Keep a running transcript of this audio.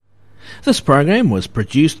This program was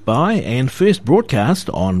produced by and first broadcast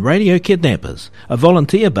on Radio Kidnappers, a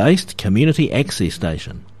volunteer-based community access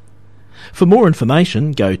station. For more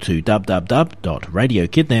information, go to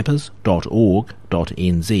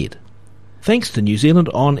www.radiokidnappers.org.nz. Thanks to New Zealand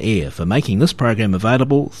On Air for making this program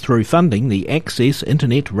available through funding the Access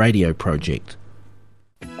Internet Radio Project.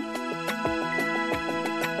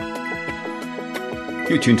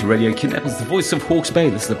 You're tuned to Radio Kidnappers, the voice of Hawke's Bay.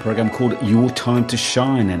 This is a program called Your Time to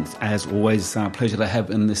Shine, and as always, it's a pleasure to have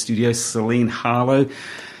in the studio Celine Harlow,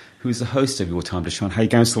 who is the host of Your Time to Shine. How are you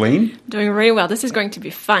going, Celine? Doing really well. This is going to be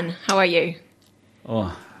fun. How are you?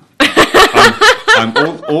 Oh,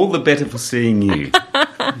 I'm all the better for seeing you.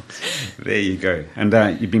 There you go. And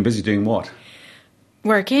you've been busy doing what?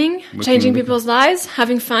 Working, changing people's lives,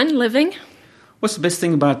 having fun, living. What's the best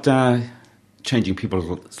thing about changing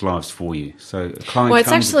people's lives for you? So a client well, it's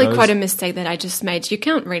comes, actually quite a mistake that I just made. You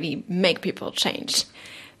can't really make people change.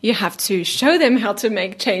 You have to show them how to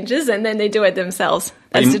make changes, and then they do it themselves.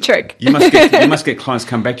 That's the trick. You must get clients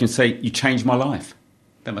come back to you and say, "You changed my life."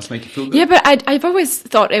 That must make you feel good. Yeah, but I've always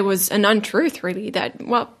thought it was an untruth, really. That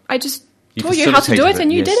I just told you how to do it,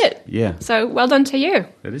 and you did it. Yeah. So well done to you.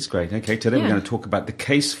 That is great. Okay, today we're going to talk about the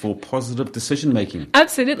case for positive decision making.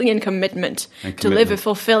 Absolutely, and commitment to live a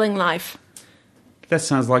fulfilling life. That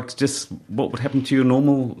sounds like just what would happen to your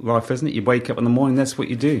normal life, isn't it? You wake up in the morning, that's what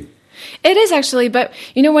you do. It is actually, but,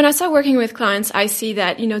 when I start working with clients, I see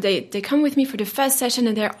that, they come with me for the first session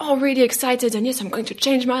and they're all really excited and yes, I'm going to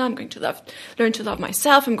change my life, I'm going to learn to love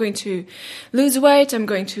myself, I'm going to lose weight, I'm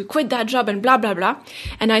going to quit that job and blah, blah, blah.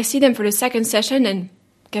 And I see them for the second session and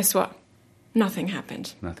guess what? Nothing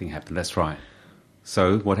happened. Nothing happened, that's right.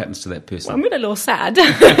 So what happens to that person? Well, I'm a little sad.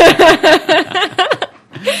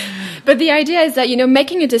 But the idea is that,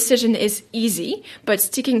 making a decision is easy, but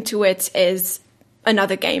sticking to it is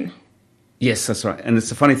another game. Yes, that's right. And it's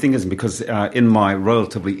the funny thing, isn't it? Because in my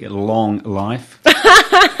relatively long life,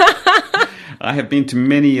 I have been to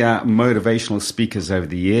many motivational speakers over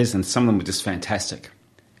the years, and some of them were just fantastic.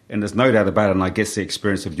 And there's no doubt about it, and I guess the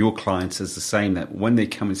experience of your clients is the same, that when they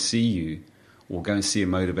come and see you or go and see a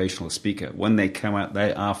motivational speaker, when they come out,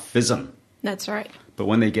 they are fizzing. That's right. But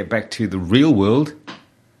when they get back to the real world,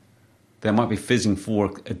 they might be fizzing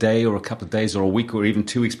for a day or a couple of days or a week or even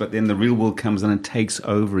 2 weeks, but then the real world comes in and takes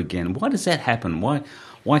over again. Why does that happen? Why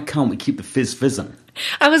can't we keep the fizzing?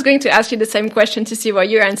 I was going to ask you the same question to see what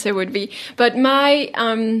your answer would be. But my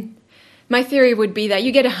theory would be that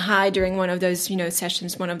you get a high during one of those,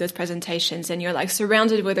 sessions, one of those presentations, and you're like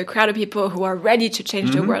surrounded with a crowd of people who are ready to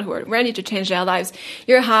change the world, who are ready to change their lives.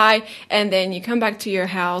 You're high, and then you come back to your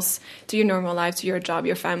house, to your normal life, to your job,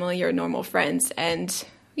 your family, your normal friends, and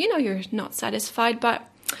you're not satisfied, but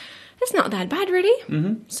it's not that bad, really.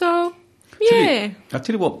 Mm-hmm. So, yeah. I'll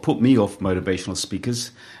tell you what put me off motivational speakers,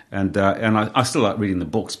 and I still like reading the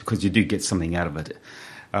books because you do get something out of it,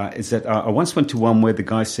 is that I once went to one where the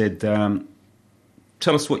guy said,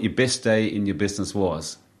 tell us what your best day in your business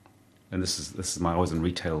was. And I was in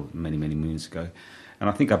retail many, many moons ago, and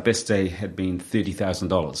I think our best day had been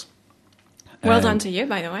 $30,000. Well done to you,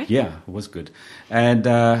 by the way. Yeah, it was good. And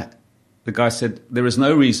the guy said, there is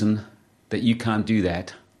no reason that you can't do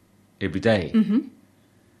that every day. Mm-hmm.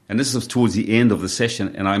 And this was towards the end of the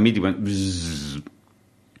session, and I immediately went, bzzz.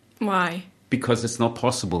 Why? Because it's not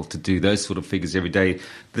possible to do those sort of figures every day.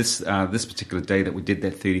 This particular day that we did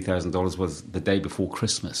that $30,000 was the day before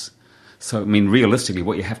Christmas. So, realistically,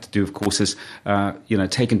 what you have to do, of course, is,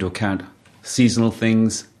 take into account seasonal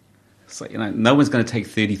things. So, no one's going to take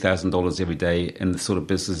 $30,000 every day in the sort of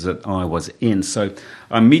business that I was in. So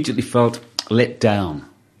I immediately felt let down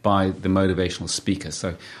by the motivational speaker.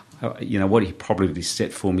 So, what he probably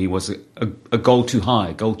set for me was a goal too high,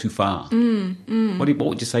 a goal too far. What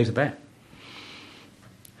would you say to that?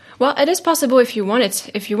 Well, it is possible if you want it,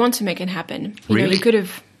 if you want to make it happen. Really? You could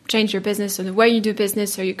have changed your business or the way you do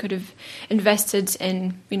business, or you could have invested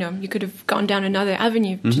in, you could have gone down another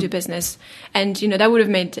avenue to do business. And, that would have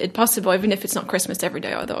made it possible, even if it's not Christmas every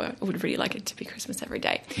day, although I would really like it to be Christmas every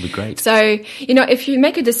day. It'd be great. So, if you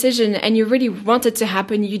make a decision and you really want it to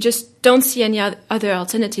happen, you just don't see any other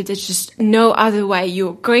alternative. There's just no other way.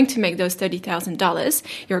 You're going to make those $30,000.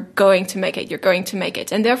 You're going to make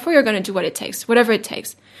it. And therefore, you're going to do what it takes, whatever it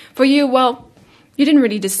takes. For you, well, you didn't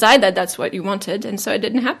really decide that that's what you wanted, and so it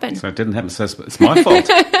didn't happen. So it's my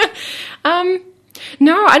fault.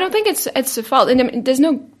 No, I don't think it's a fault. And there's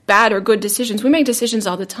no bad or good decisions. We make decisions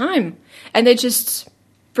all the time, and they just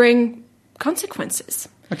bring consequences.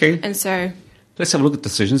 Okay. And so Let's have a look at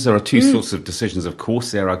decisions. There are two sorts of decisions, of course.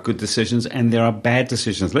 There are good decisions and there are bad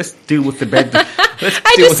decisions. Let's deal with the bad.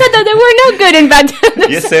 I just said that there were no good and bad decisions.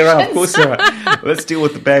 Yes, there are. Of course there are. Let's deal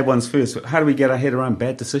with the bad ones first. How do we get our head around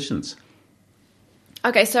bad decisions?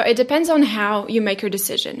 Okay, so it depends on how you make your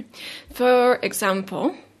decision. For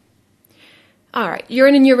example, all right, you're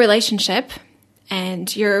in a new relationship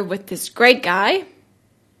and you're with this great guy.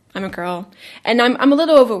 I'm a girl, and I'm a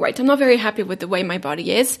little overweight. I'm not very happy with the way my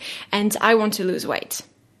body is, and I want to lose weight.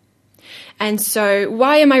 And so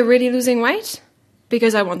why am I really losing weight?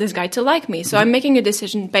 Because I want this guy to like me. So I'm making a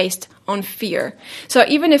decision based on fear. So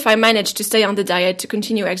even if I manage to stay on the diet, to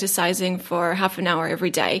continue exercising for half an hour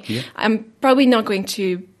every day, I'm probably not going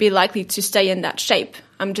to be likely to stay in that shape.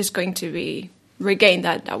 I'm just going to regain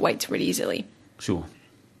that weight really easily. Sure.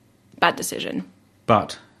 Bad decision.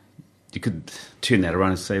 But you could turn that around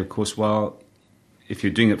and say, of course, well, if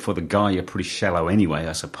you're doing it for the guy, you're pretty shallow anyway,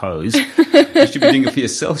 I suppose. You should be doing it for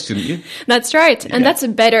yourself, shouldn't you? That's right. And that's a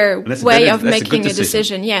better way of making a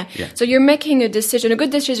decision. Yeah. So you're making a decision. A good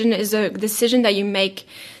decision is a decision that you make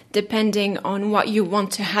depending on what you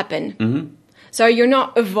want to happen. Mm-hmm. So you're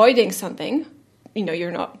not avoiding something.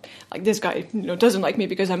 You're not like this guy, doesn't like me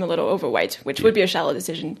because I'm a little overweight, which would be a shallow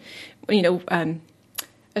decision.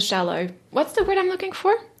 A shallow, what's the word I'm looking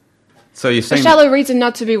for? So you're saying a shallow reason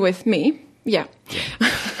not to be with me. Yeah.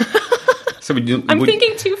 So I'm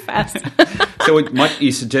thinking too fast. So might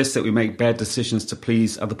you suggest that we make bad decisions to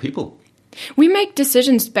please other people? We make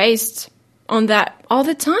decisions based on that all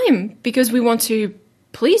the time because we want to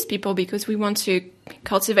please people, because we want to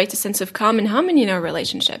cultivate a sense of calm and harmony in our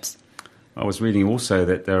relationships. I was reading also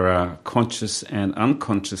that there are conscious and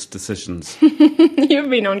unconscious decisions. You've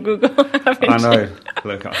been on Google, haven't you? I know.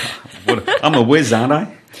 Look, I'm a whiz, aren't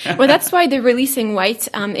I? Well, that's why the releasing weight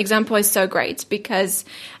example is so great because,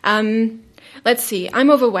 let's see, I'm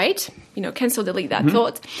overweight, cancel, delete that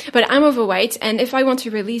thought, but I'm overweight, and if I want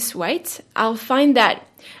to release weight, I'll find that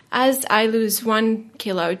as I lose 1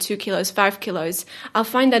 kilo, 2 kilos, 5 kilos, I'll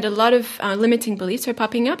find that a lot of limiting beliefs are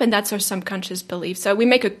popping up, and that's our subconscious belief. So we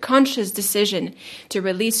make a conscious decision to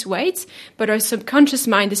release weight, but our subconscious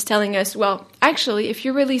mind is telling us, well, actually, if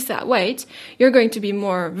you release that weight, you're going to be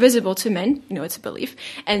more visible to men. It's a belief.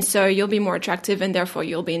 And so you'll be more attractive, and therefore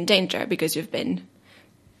you'll be in danger because you've been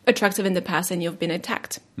attractive in the past and you've been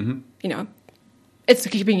attacked. Mm-hmm. It's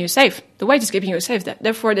keeping you safe. The weight is keeping you safe.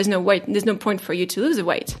 Therefore, there's no point for you to lose the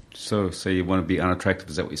weight. So you want to be unattractive?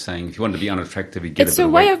 Is that what you're saying? If you want to be unattractive, you get it's a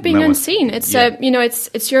way of being unseen. It's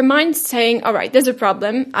it's your mind saying, "All right, there's a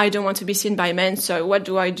problem. I don't want to be seen by men. So what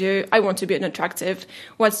do? I want to be unattractive.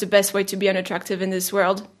 What's the best way to be unattractive in this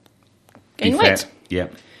world? Gain weight." Yeah.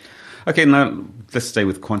 Okay, now let's stay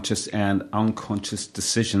with conscious and unconscious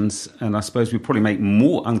decisions. And I suppose we probably make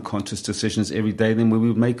more unconscious decisions every day than we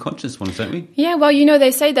would make conscious ones, don't we? Yeah, well, they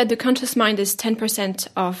say that the conscious mind is 10%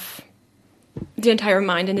 of the entire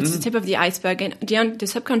mind, and it's the tip of the iceberg. And the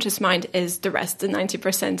subconscious mind is the rest, the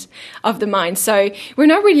 90% of the mind. So we're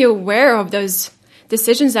not really aware of those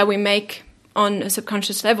decisions that we make on a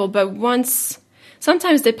subconscious level, but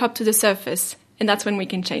sometimes they pop to the surface, and that's when we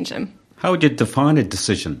can change them. How would you define a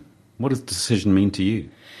decision? What does decision mean to you?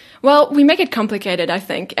 Well, we make it complicated, I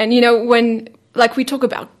think. And, when we talk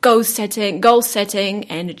about goal setting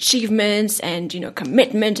and achievements and,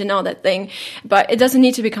 commitment and all that thing, but it doesn't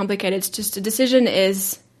need to be complicated. It's just a decision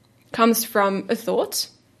comes from a thought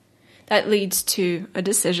that leads to a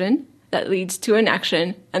decision that leads to an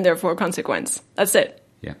action and therefore a consequence. That's it.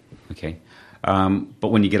 Yeah. Okay. But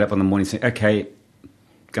when you get up in the morning and say, okay,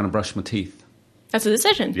 going to brush my teeth. That's a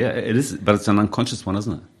decision. Yeah, it is. But it's an unconscious one,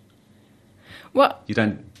 isn't it? Well,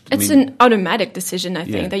 it's an automatic decision, I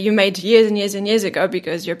think, that you made years and years and years ago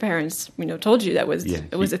because your parents, told you that was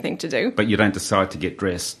a thing to do. But you don't decide to get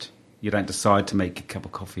dressed. You don't decide to make a cup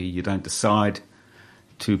of coffee. You don't decide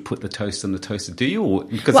to put the toast in the toaster, do you?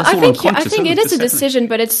 Because that's all unconscious. I think it is a decision,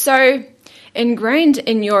 but it's so ingrained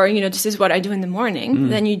in your, this is what I do in the morning,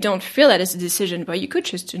 then you don't feel that as a decision, but you could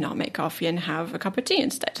choose to not make coffee and have a cup of tea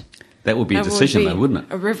instead. That would be a decision, though, wouldn't it?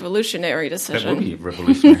 A revolutionary decision. That would be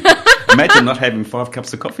revolutionary. Imagine not having 5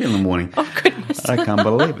 cups of coffee in the morning. Oh, goodness. I can't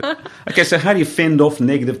believe it. Okay, so how do you fend off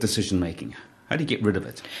negative decision-making? How do you get rid of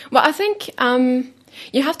it? Well, I think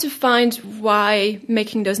you have to find why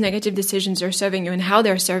making those negative decisions are serving you and how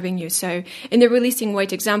they're serving you. So in the releasing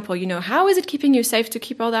weight example, how is it keeping you safe to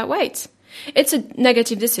keep all that weight? It's a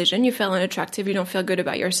negative decision. You feel unattractive. You don't feel good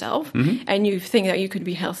about yourself. Mm-hmm. And you think that you could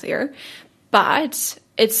be healthier. But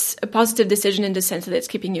it's a positive decision in the sense that it's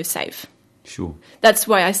keeping you safe. Sure. That's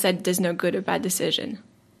why I said there's no good or bad decision.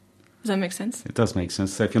 Does that make sense? It does make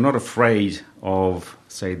sense. So if you're not afraid of,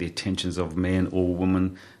 say, the attentions of men or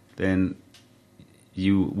women, then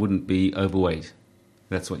you wouldn't be overweight.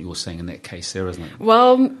 That's what you're saying in that case there, isn't it?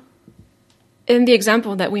 Well, in the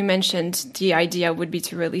example that we mentioned, the idea would be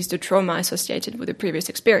to release the trauma associated with the previous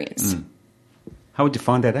experience. How would you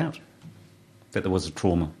find that out, that there was a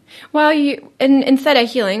trauma? Well, in Theta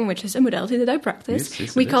healing, which is a modality that I practice,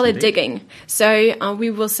 Yes, we it call is, it digging. So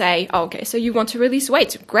we will say, okay, so you want to release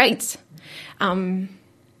weight. Great.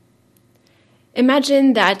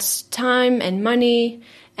 Imagine that time and money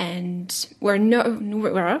and were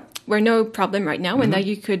no problem right now, and that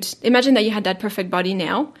you could imagine that you had that perfect body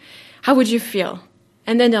now. How would you feel?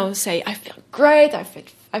 And then they'll say, I feel great, I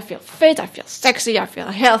feel fit, I feel sexy, I feel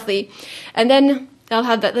healthy. And then they'll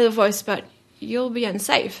have that little voice, but you'll be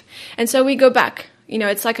unsafe. And so we go back.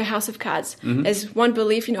 It's like a house of cards. There's one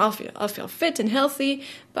belief, I'll feel fit and healthy,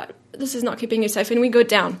 but this is not keeping you safe. And we go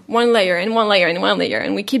down one layer and one layer and one layer,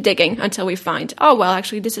 and we keep digging until we find, oh, well,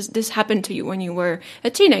 actually, this happened to you when you were a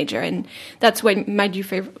teenager, and that's what made you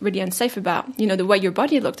feel really unsafe about, the way your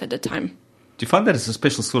body looked at the time. Do you find that it's a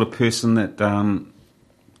special sort of person that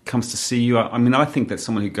comes to see you? I mean, I think that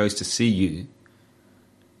someone who goes to see you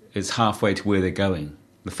is halfway to where they're going.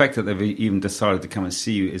 The fact that they've even decided to come and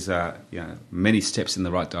see you is many steps in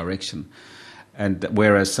the right direction. And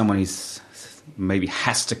whereas someone who's maybe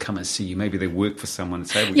has to come and see you, maybe they work for someone and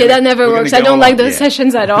say, that never works. I don't like those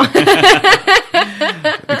sessions at all.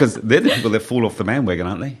 Because they're the people that fall off the bandwagon,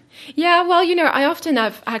 aren't they? Yeah, well, I often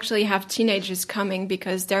have teenagers coming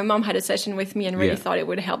because their mom had a session with me and really thought it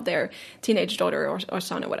would help their teenage daughter or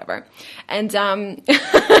son or whatever. And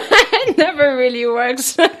it never really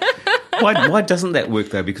works. Why doesn't that work,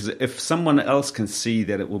 though? Because if someone else can see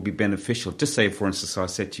that it will be beneficial, just say, for instance, I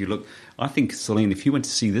said to you, look, I think, Celine, if you went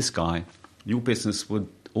to see this guy, your business would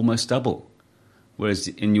almost double. Whereas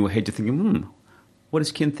in your head, you're thinking, what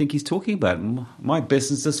does Ken think he's talking about? My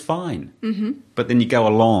business is fine. Mm-hmm. But then you go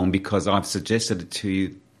along because I've suggested it to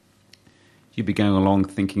you. You'd be going along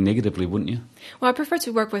thinking negatively, wouldn't you? Well, I prefer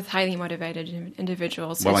to work with highly motivated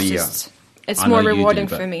individuals. Well, It's more rewarding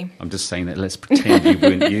for me. I'm just saying that let's pretend you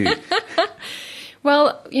weren't you.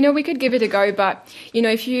 Well, we could give it a go, but,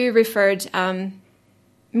 if you referred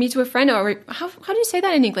me to a friend, or how do you say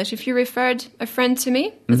that in English? If you referred a friend to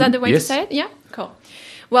me, is that the way to say it? Yeah, cool.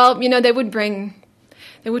 Well, they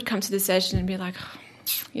would come to the session and be like,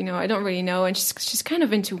 I don't really know. And she's kind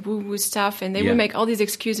of into woo-woo stuff. And they would make all these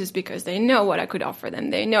excuses because they know what I could offer them.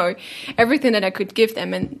 They know everything that I could give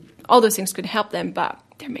them. And all those things could help them. But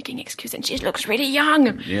they're making excuses. And she looks really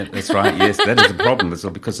young. Yeah, that's right. Yes, that is the problem. It's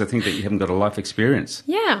because they think that you haven't got a life experience.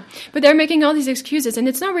 Yeah. But they're making all these excuses. And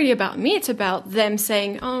it's not really about me. It's about them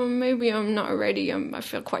saying, oh, maybe I'm not ready. I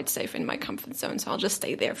feel quite safe in my comfort zone. So I'll just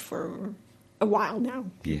stay there for a while now.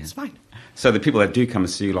 Yeah. It's fine. So the people that do come and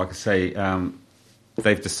see you, like I say,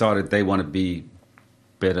 they've decided they want to be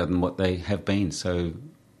better than what they have been. So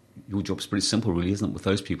your job's pretty simple, really, isn't it, with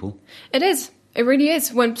those people? It is. It really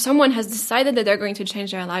is. When someone has decided that they're going to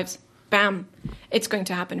change their lives, bam, it's going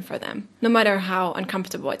to happen for them, no matter how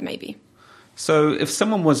uncomfortable it may be. So if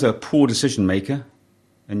someone was a poor decision maker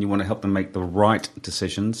and you want to help them make the right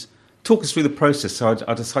decisions, talk us through the process. So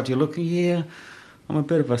I decide to look, I'm a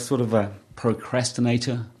bit of a sort of a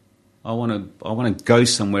procrastinator. I want to go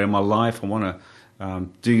somewhere in my life. I want to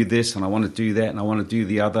do this and I want to do that and I want to do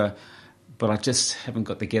the other, but I just haven't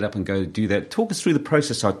got to get up and go do that. Talk us through the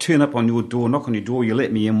process. I turn up on your door, knock on your door, you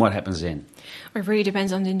let me in. What happens then? It really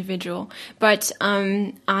depends on the individual. But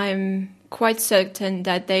I'm quite certain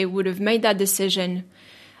that they would have made that decision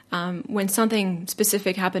when something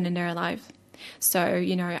specific happened in their life. So,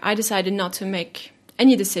 I decided not to make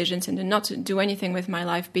any decisions and not to do anything with my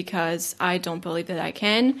life because I don't believe that I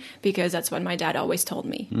can, because that's what my dad always told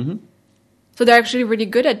me. Mm-hmm. So they're actually really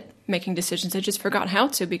good at making decisions. They just forgot how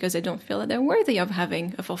to because they don't feel that they're worthy of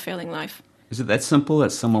having a fulfilling life. Is it that simple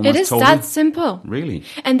that someone once told you? It is that simple. Really?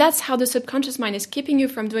 And that's how the subconscious mind is keeping you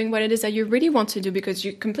from doing what it is that you really want to do because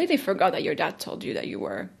you completely forgot that your dad told you that you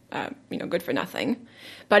were, good for nothing.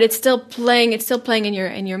 But it's still playing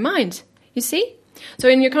in your mind. You see? So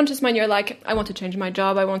in your conscious mind, you're like, I want to change my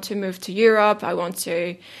job. I want to move to Europe. I want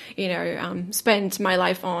to, spend my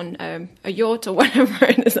life on a yacht or whatever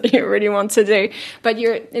it is that you really want to do. But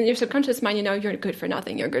in your subconscious mind, you're good for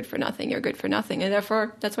nothing. You're good for nothing. You're good for nothing. And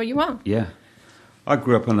therefore, that's what you want. Yeah. I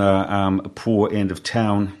grew up in a poor end of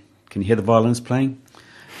town. Can you hear the violins playing?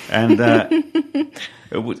 And I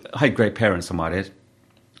had great parents, I might add.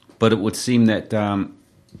 But it would seem that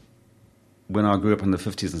when I grew up in the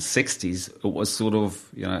 50s and 60s, it was sort of,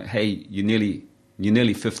 hey, you're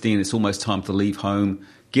nearly 15, it's almost time to leave home,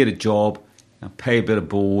 get a job, pay a bit of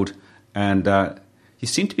board, and you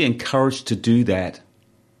seem to be encouraged to do that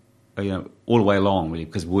all the way along, really,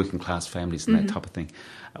 because working class families and that type of thing.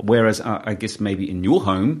 Whereas I guess maybe in your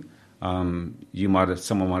home,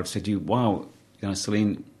 someone might have said to you, "Wow,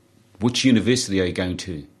 Celine, which university are you going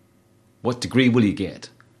to? What degree will you get?"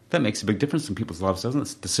 That makes a big difference in people's lives, doesn't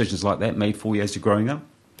it? Decisions like that made for you as you're growing up.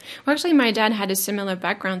 Well, actually, my dad had a similar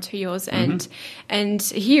background to yours, and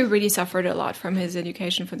he really suffered a lot from his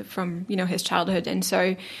education from his childhood. And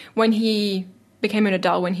so when he became an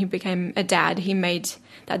adult, when he became a dad, he made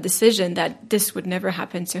that decision that this would never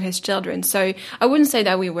happen to his children. So I wouldn't say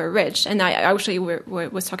that we were rich. And I actually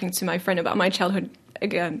was talking to my friend about my childhood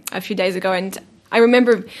a few days ago, and I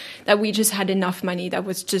remember that we just had enough money. That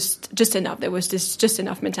was just enough. There was just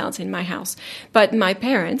enough mentality in my house. But my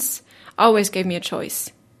parents always gave me a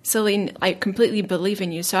choice. Celine, I completely believe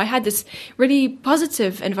in you. So I had this really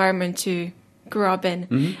positive environment to grow up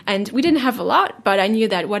in. And we didn't have a lot, but I knew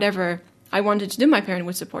that whatever I wanted to do, my parent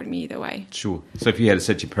would support me either way. Sure. So if you had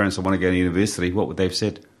said to your parents, "I want to go to university," what would they have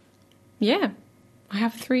said? Yeah. I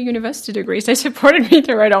have 3 university degrees. They supported me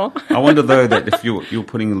through it all. I wonder, though, that if you're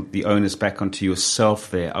putting the onus back onto yourself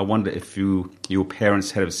there, I wonder if your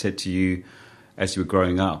parents had have said to you as you were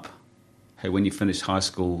growing up, "Hey, when you finish high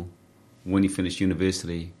school, when you finish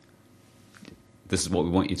university, this is what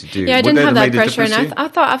we want you to do." Yeah, I didn't have that pressure, and I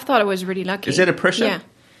thought I was really lucky. Is that a pressure? Yeah.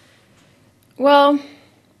 Well...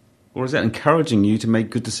 Or is that encouraging you to make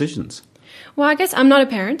good decisions? Well, I guess I'm not a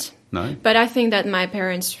parent. No. But I think that my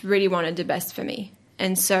parents really wanted the best for me.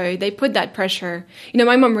 And so they put that pressure.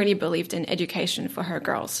 My mom really believed in education for her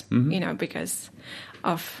girls, because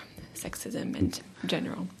of sexism in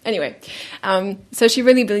general. Anyway, so she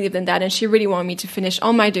really believed in that, and she really wanted me to finish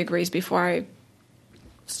all my degrees before I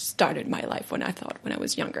started my life when I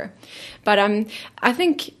was younger. But I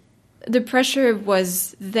think the pressure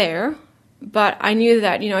was there, but I knew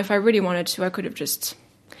that, if I really wanted to, I could have just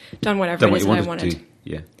done whatever it is that I wanted.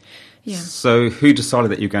 Yeah. Yeah. So who decided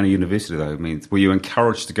that you're going to university, though? I mean, were you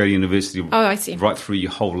encouraged to go to university I see. right through your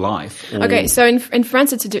whole life? Or... Okay, so in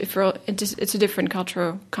France, it's a different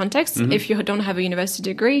cultural context. If you don't have a university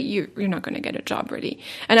degree, you're not going to get a job, really.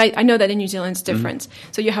 And I know that in New Zealand it's different.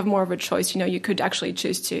 So you have more of a choice. You could actually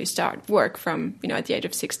choose to start work from, at the age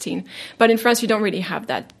of 16. But in France, you don't really have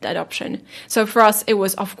that option. So for us, it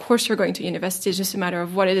was, of course, you're going to university. It's just a matter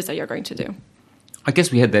of what it is that you're going to do. I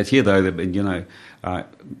guess we had that here, though, that,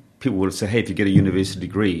 people would say, "Hey, if you get a university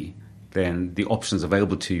degree, then the options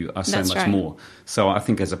available to you are so much more." So I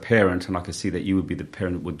think as a parent, and I can see that you would be the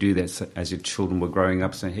parent that would do that as your children were growing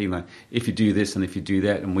up, saying, "Hey, if you do this and if you do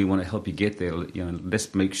that, and we want to help you get there,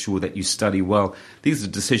 let's make sure that you study well." These are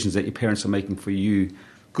decisions that your parents are making for you.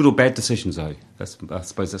 Good or bad decisions, though? I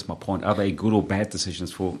suppose that's my point. Are they good or bad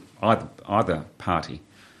decisions for either party?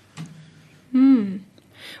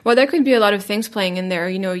 Well, there could be a lot of things playing in there.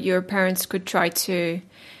 Your parents could try to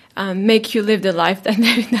make you live the life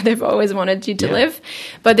that they've always wanted you to live.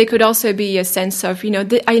 But there could also be a sense of,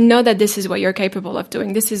 I know that this is what you're capable of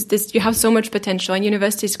doing. You have so much potential, and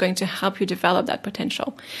university is going to help you develop that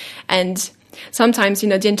potential. And sometimes,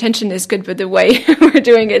 the intention is good, but the way we're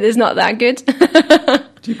doing it is not that good.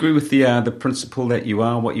 Do you agree with the principle that you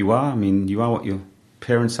are what you are? I mean, you are what your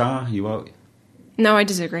parents are. You are. No, I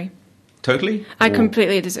disagree. Totally? I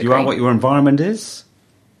completely disagree. You are what your environment is?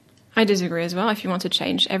 I disagree as well. If you want to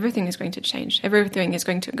change, everything is going to change. Everything is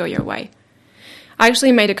going to go your way. I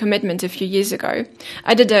actually made a commitment a few years ago.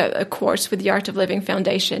 I did a course with the Art of Living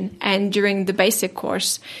Foundation, and during the basic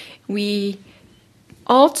course, we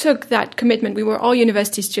all took that commitment. We were all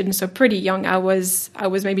university students, so pretty young. I was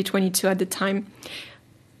maybe 22 at the time,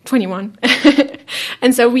 21.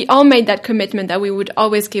 And so we all made that commitment that we would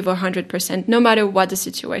always give 100%, no matter what the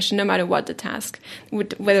situation, no matter what the task,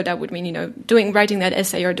 whether that would mean, writing that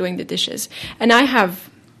essay or doing the dishes. And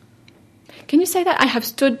can you say that? I have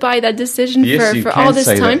stood by that decision for all this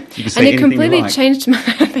time. And it completely changed my,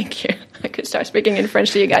 thank you. I could start speaking in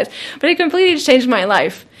French to you guys. But it completely changed my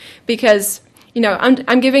life because,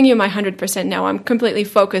 I'm giving you my 100% now. I'm completely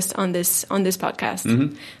focused on this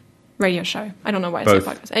podcast. Radio show. I don't know why I said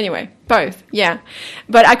podcast. Anyway, both, yeah.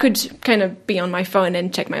 But I could kind of be on my phone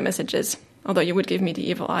and check my messages, although you would give me the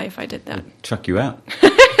evil eye if I did that. I'd chuck you out.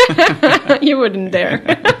 You wouldn't dare.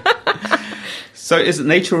 So is it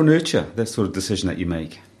nature or nurture, that sort of decision that you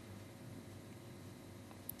make?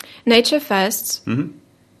 Nature first,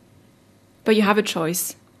 but you have a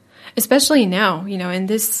choice. Especially now, in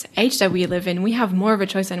this age that we live in, we have more of a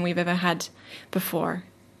choice than we've ever had before.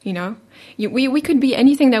 We could be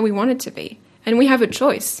anything that we wanted to be, and we have a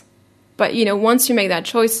choice. But, once you make that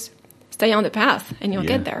choice, stay on the path, and you'll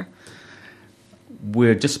get there.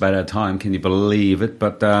 we're just about out of time. Can you believe it?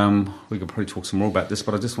 But we could probably talk some more about this.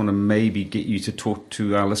 But I just want to maybe get you to talk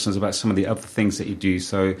to our listeners about some of the other things that you do.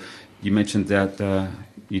 So you mentioned that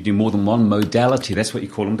you do more than one modality. That's what you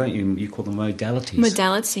call them, don't you? You call them modalities.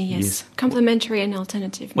 Modality, yes. Complementary and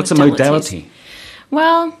alternative. What's a modality?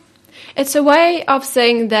 Well, it's a way of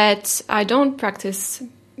saying that I don't practice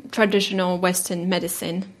traditional Western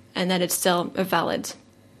medicine and that it's still a valid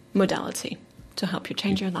modality to help you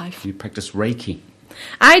change your life. You practice Reiki.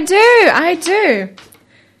 I do.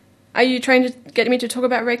 Are you trying to get me to talk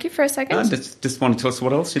about Reiki for a second? I just want to tell us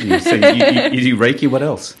what else you do. So you do Reiki, what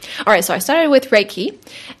else? All right, so I started with Reiki,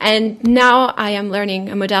 and now I am learning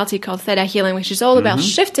a modality called Theta Healing, which is all about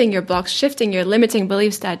shifting your blocks, shifting your limiting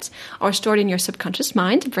beliefs that are stored in your subconscious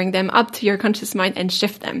mind, bring them up to your conscious mind and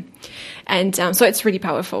shift them. And so it's really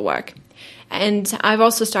powerful work. And I've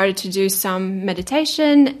also started to do some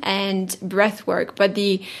meditation and breath work, but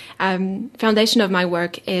the foundation of my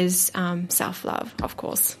work is self-love, of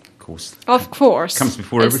course. Of course. Comes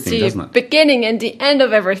before everything, doesn't it? Beginning and the end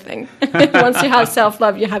of everything. Once you have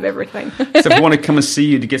self-love, you have everything. So if we want to come and see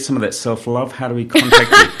you to get some of that self-love, how do we contact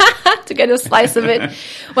you? To get a slice of it.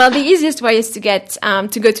 Well, the easiest way is to get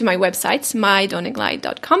to go to my website,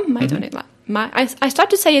 mydawninglight.com. I start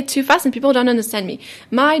to say it too fast and people don't understand me.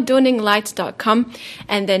 mydawninglight.com,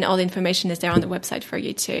 and then all the information is there on the website for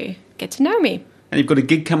you to get to know me. And you've got a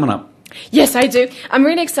gig coming up. Yes, I do. I'm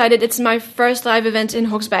really excited. It's my first live event in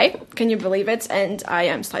Hawke's Bay. Can you believe it? And I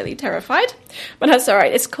am slightly terrified, but that's all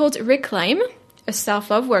right. It's called Reclaim, a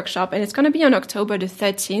self-love workshop, and it's going to be on October the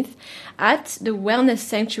 13th at the Wellness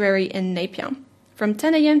Sanctuary in Napier from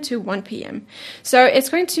 10 a.m. to 1 p.m. So it's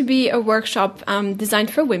going to be a workshop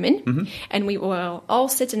designed for women, and we will all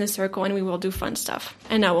sit in a circle and we will do fun stuff.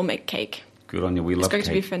 And I will make cake. Good on you. We love cake. It's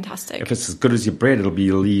going to be fantastic. If it's as good as your bread, it'll be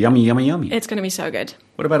yummy, yummy, yummy. It's going to be so good.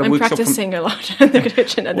 What about I'm practicing a lot in the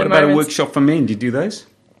kitchen at the moment. What about a workshop for men? Do you do those?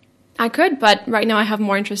 I could, but right now I have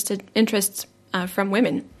more interests from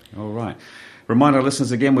women. All right. Remind our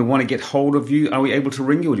listeners again, we want to get hold of you. Are we able to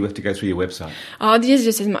ring you, or do you have to go through your website? Oh, the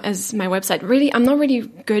easiest is my website. Really, I'm not really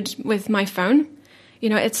good with my phone. You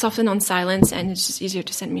know, it's often on silence, and it's just easier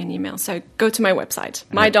to send me an email. So go to my website,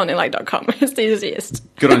 mydawninglight.com. It's the easiest.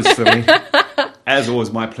 Good on you, Sylvie. As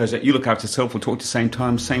always, my pleasure. You look after yourself. We'll talk to you same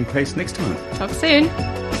time, same place next time. Talk soon.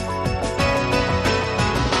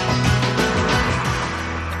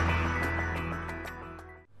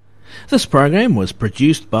 This program was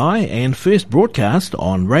produced by and first broadcast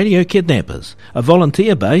on Radio Kidnappers, a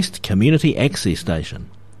volunteer-based community access station.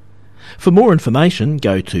 For more information,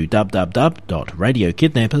 go to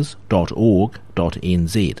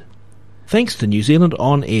www.radiokidnappers.org.nz. Thanks to New Zealand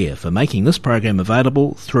On Air for making this program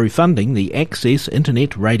available through funding the Access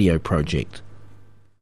Internet Radio project.